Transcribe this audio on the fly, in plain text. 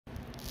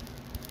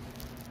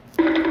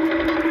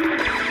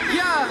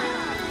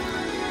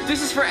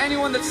This is for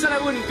anyone that said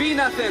I wouldn't be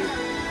nothing,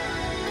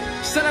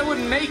 said I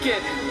wouldn't make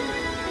it.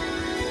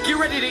 Get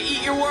ready to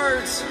eat your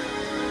words,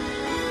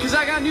 cause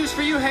I got news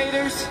for you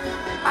haters.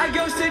 I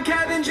ghosted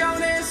Kevin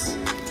Jonas,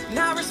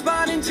 not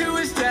responding to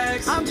his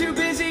text. I'm too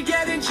busy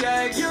getting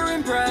checks. You're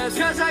impressed,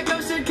 cause I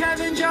ghosted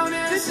Kevin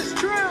Jonas. This is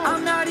true,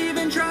 I'm not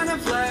even trying to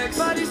flex,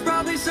 but he's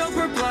probably so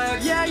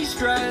perplexed. Yeah, he's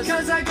stressed,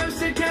 cause I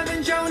ghosted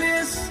Kevin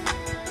Jonas.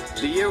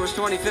 The year was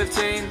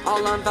 2015,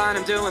 all on Vine,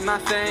 I'm doing my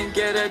thing.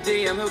 Get a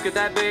DM, who could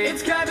that be?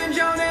 It's Kevin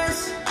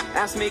Jonas.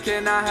 Ask me,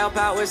 can I help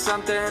out with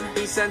something?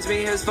 He sends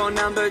me his phone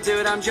number,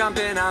 dude, I'm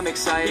jumping, I'm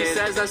excited. He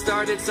says I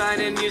started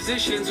signing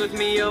musicians with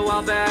me a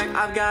while back.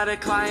 I've got a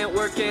client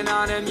working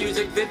on a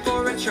music vid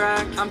for a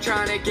track. I'm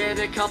trying to get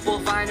a couple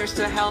finers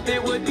to help,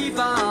 it would be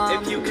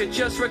bomb if you could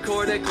just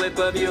record a clip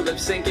of you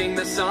lip-syncing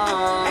the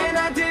song. And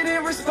I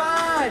didn't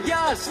respond,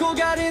 yeah, school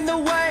got in the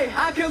way,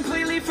 I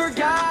completely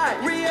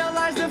forgot.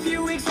 Realized a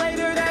few weeks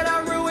later that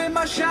I ruined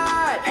my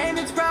shot, and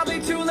it's probably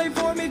too late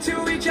for me to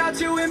reach out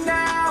to him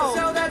now.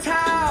 So that's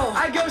how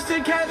I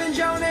ghosted Kevin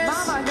Jonas.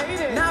 Mom, I hate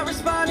it, not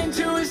responding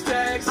to his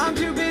text. I'm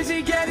too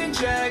busy getting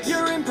checks.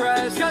 You're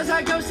impressed, cause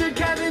I ghosted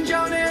Kevin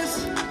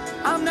Jonas.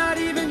 I'm not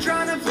even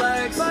trying to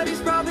flex, but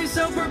he's probably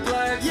so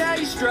perplexed. Yeah,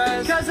 he's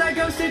stressed, cause I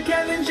ghosted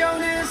Kevin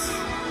Jonas.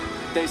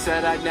 They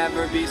said I'd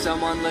never be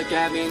someone, look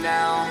at me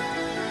now.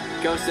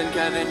 Ghosting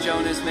Kevin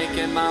Jonas,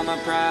 making mama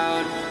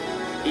proud.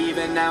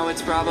 Even now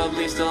it's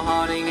probably still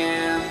haunting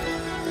him,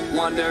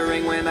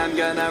 wondering when I'm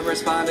gonna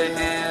respond to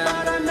him.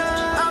 But I'm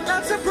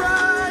not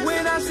surprised.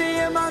 When I see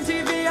him on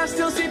TV, I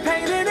still see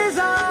pain in his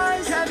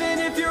eyes. Kevin,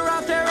 if you're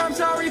out there, I'm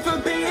sorry for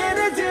being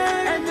a dick.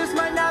 And this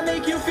might not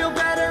make you feel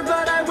better,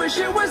 but I wish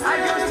it was this.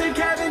 I ghosted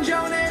Kevin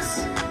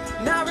Jonas,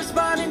 not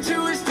responding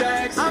to his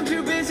text. I'm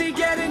too busy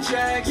getting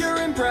checks. You're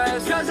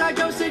impressed, cause I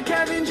ghosted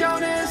Kevin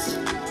Jonas.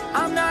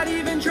 I'm not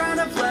even trying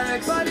to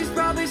flex, but he's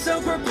probably so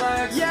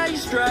perplexed. Yeah,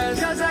 he's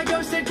stressed, cause I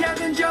ghosted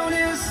Kevin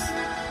Jonas.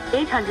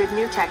 800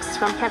 new texts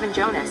from Kevin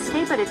Jonas.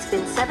 Hey, but it's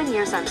been 7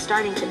 years, I'm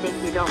starting to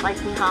think you don't like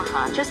me,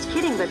 haha. Just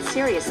kidding, but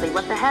seriously,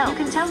 what the hell? You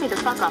can tell me to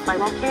fuck off, I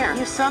won't care.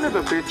 You son of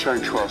a bitch,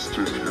 I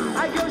trusted you.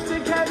 I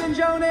ghosted Kevin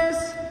Jonas.